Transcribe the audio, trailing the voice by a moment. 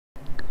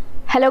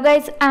Hello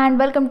guys and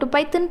welcome to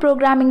Python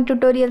programming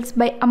tutorials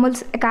by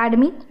Amul's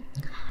Academy.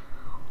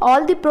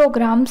 All the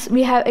programs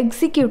we have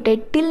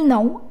executed till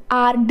now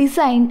are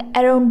designed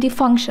around the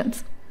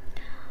functions.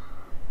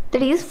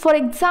 That is, for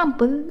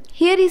example,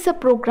 here is a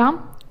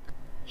program.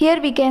 Here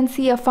we can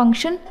see a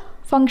function.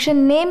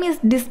 Function name is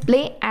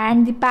display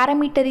and the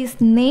parameter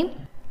is name,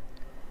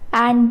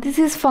 and this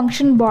is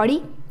function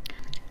body.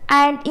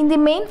 And in the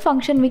main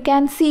function we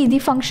can see the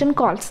function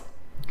calls.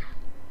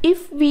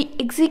 If we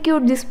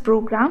execute this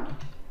program,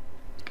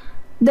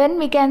 then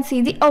we can see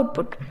the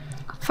output.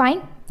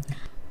 Fine.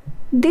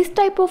 This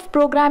type of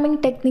programming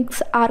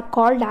techniques are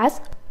called as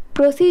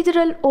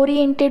procedural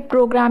oriented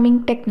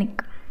programming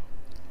technique.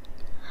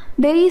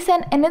 There is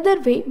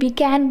another way we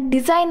can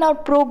design our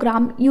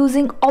program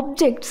using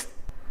objects.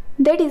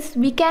 That is,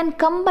 we can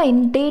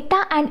combine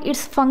data and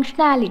its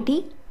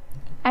functionality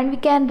and we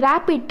can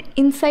wrap it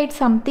inside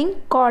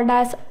something called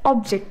as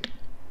object.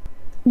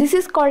 This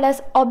is called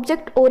as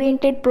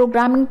object-oriented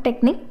programming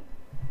technique.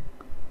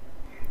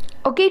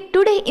 Okay,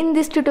 today in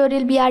this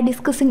tutorial we are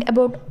discussing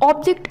about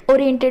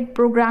object-oriented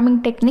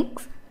programming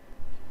techniques.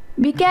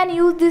 We can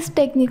use these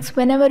techniques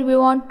whenever we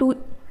want to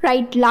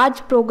write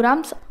large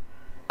programs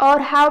or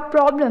have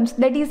problems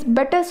that is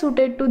better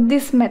suited to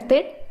this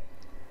method.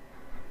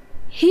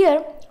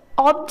 Here,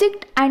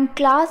 object and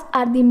class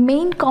are the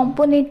main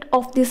component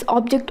of this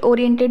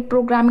object-oriented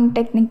programming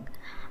technique.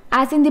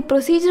 As in the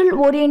procedural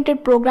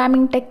oriented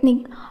programming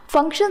technique,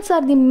 functions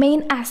are the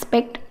main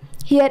aspect.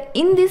 Here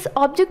in this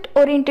object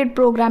oriented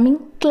programming,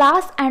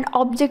 class and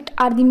object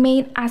are the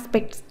main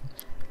aspects.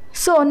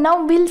 So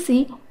now we'll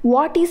see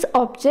what is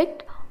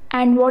object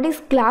and what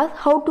is class,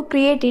 how to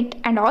create it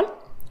and all.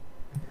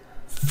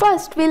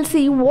 First we'll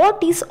see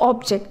what is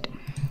object.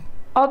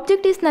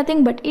 Object is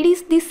nothing but it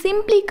is the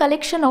simply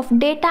collection of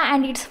data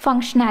and its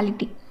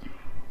functionality.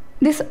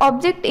 This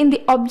object in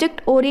the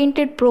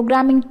object-oriented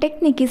programming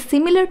technique is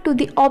similar to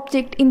the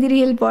object in the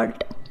real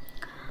world.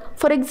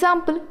 For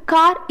example,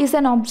 car is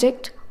an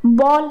object,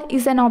 ball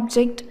is an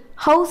object,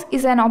 house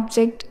is an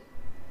object.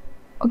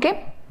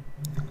 Okay.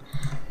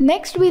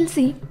 Next we'll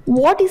see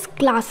what is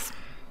class.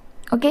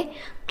 Okay.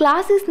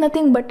 Class is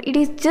nothing but it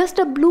is just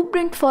a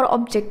blueprint for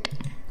object.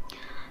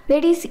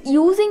 That is,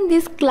 using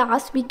this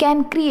class we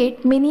can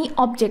create many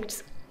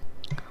objects.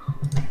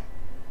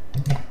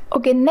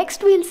 Okay,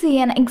 next we'll see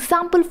an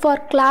example for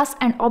class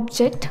and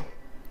object.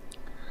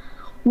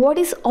 What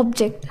is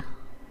object?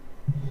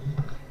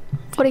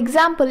 For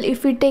example,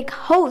 if we take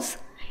house,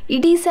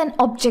 it is an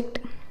object.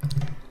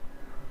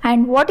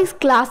 And what is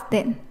class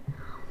then?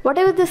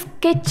 Whatever the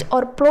sketch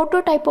or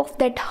prototype of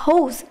that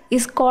house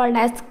is called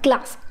as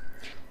class.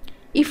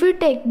 If we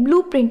take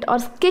blueprint or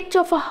sketch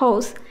of a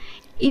house,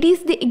 it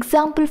is the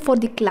example for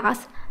the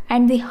class,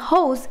 and the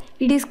house,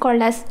 it is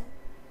called as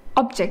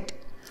object.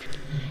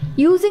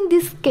 Using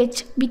this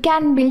sketch we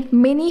can build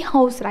many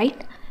houses,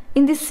 right?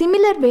 In this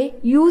similar way,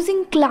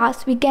 using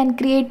class we can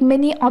create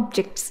many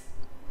objects.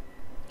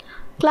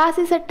 Class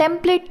is a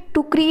template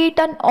to create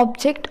an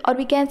object, or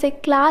we can say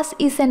class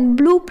is a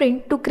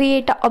blueprint to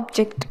create an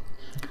object.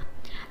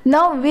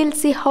 Now we'll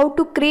see how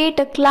to create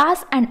a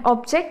class and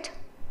object.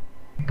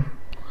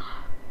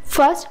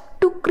 First,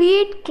 to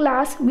create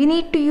class we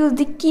need to use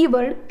the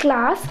keyword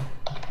class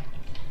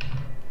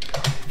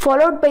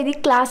followed by the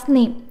class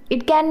name.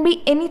 It can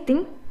be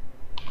anything.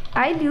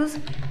 I'll use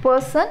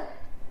person.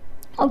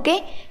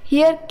 Okay,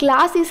 here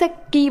class is a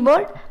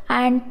keyword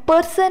and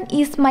person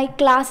is my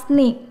class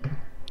name,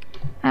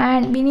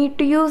 and we need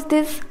to use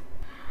this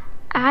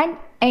and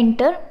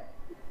enter.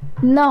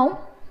 Now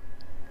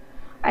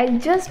I'll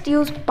just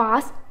use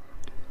pass.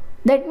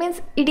 That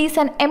means it is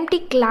an empty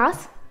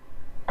class.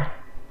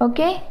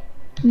 Okay,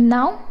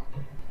 now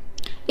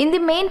in the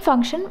main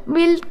function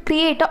we'll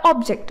create an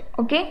object.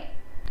 Okay,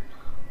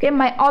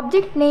 my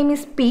object name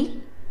is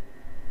P.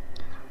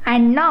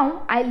 And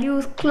now I'll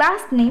use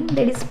class name,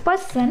 that is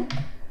person,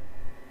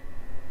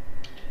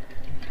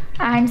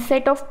 and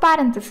set of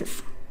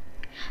parentheses.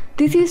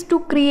 This is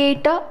to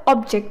create an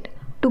object.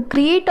 To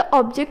create an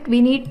object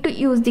we need to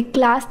use the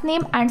class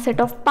name and set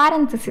of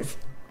parentheses.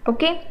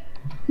 Okay.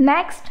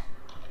 Next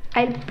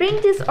I'll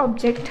print this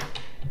object.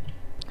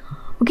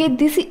 Okay,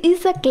 this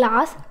is a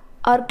class.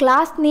 Our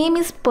class name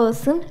is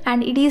person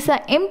and it is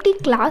an empty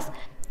class.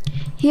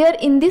 Here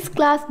in this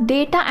class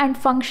data and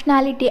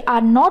functionality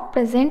are not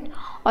present,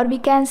 or we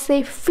can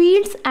say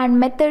fields and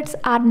methods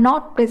are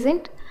not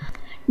present.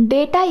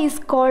 Data is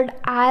called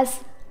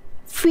as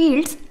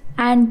fields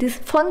and this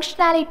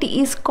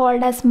functionality is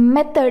called as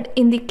method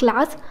in the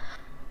class.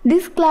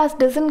 This class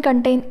doesn't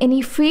contain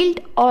any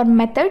field or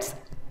methods.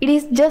 It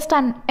is just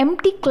an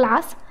empty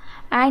class,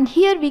 and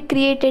here we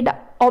created an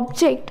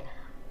object,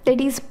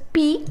 that is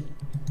P,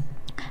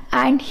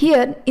 and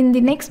here in the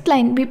next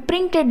line we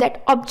printed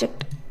that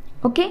object.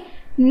 Okay,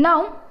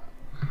 now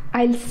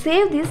I'll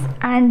save this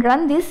and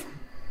run this.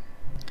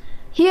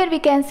 Here we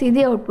can see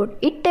the output.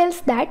 It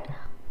tells that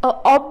an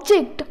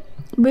object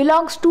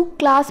belongs to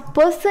class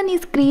person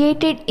is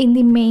created in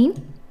the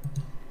main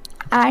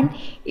and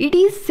it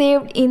is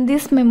saved in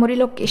this memory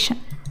location.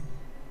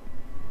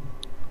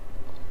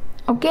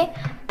 Okay,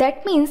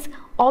 that means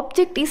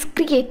object is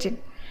created.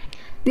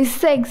 This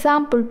is an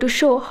example to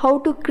show how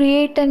to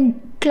create a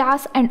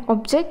class and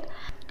object.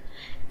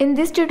 In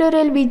this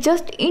tutorial, we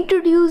just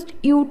introduced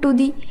you to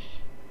the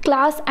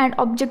class and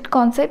object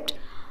concept.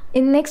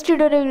 In next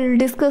tutorial, we will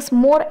discuss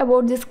more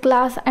about this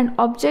class and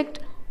object.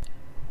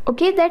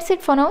 Okay, that's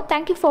it for now.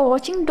 Thank you for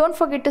watching. Don't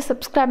forget to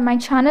subscribe my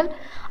channel.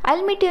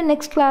 I'll meet you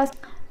next class.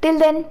 Till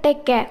then,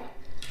 take care.